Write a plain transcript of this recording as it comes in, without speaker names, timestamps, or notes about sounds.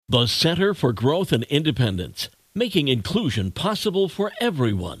The Center for Growth and Independence, making inclusion possible for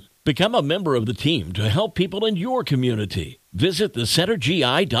everyone. Become a member of the team to help people in your community. Visit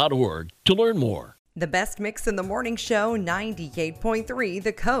thecentergi.org to learn more. The best mix in the morning show, 98.3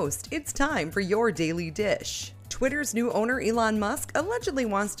 The Coast. It's time for your daily dish. Twitter's new owner, Elon Musk, allegedly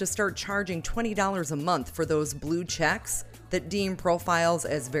wants to start charging $20 a month for those blue checks that deem profiles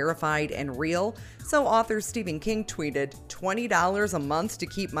as verified and real. So author Stephen King tweeted, $20 a month to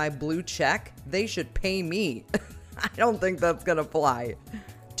keep my blue check? They should pay me. I don't think that's gonna fly.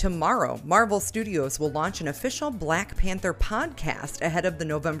 Tomorrow, Marvel Studios will launch an official Black Panther podcast ahead of the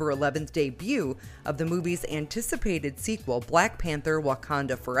November 11th debut of the movie's anticipated sequel, Black Panther: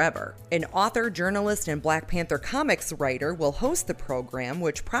 Wakanda Forever. An author, journalist, and Black Panther comics writer will host the program,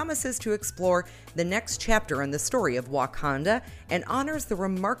 which promises to explore the next chapter in the story of Wakanda and honors the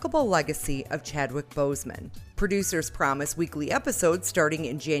remarkable legacy of Chadwick Boseman. Producers promise weekly episodes starting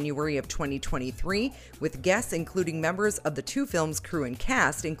in January of 2023, with guests including members of the two films' crew and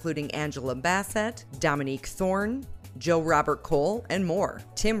cast, including Angela Bassett, Dominique Thorne, Joe Robert Cole, and more.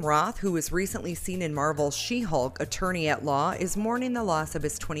 Tim Roth, who was recently seen in Marvel's She-Hulk Attorney at Law, is mourning the loss of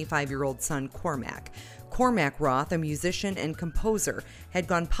his 25-year-old son, Cormac. Cormac Roth, a musician and composer, had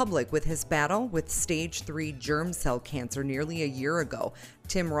gone public with his battle with stage 3 germ cell cancer nearly a year ago.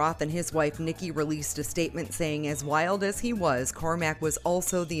 Tim Roth and his wife Nikki released a statement saying, as wild as he was, Cormac was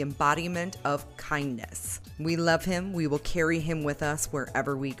also the embodiment of kindness. We love him. We will carry him with us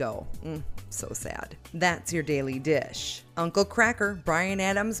wherever we go. So sad. That's your daily dish. Uncle Kracker, Bryan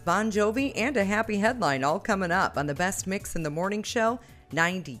Adams, Bon Jovi, and a happy headline all coming up on the best mix in the morning show,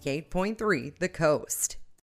 98.3 The Coast.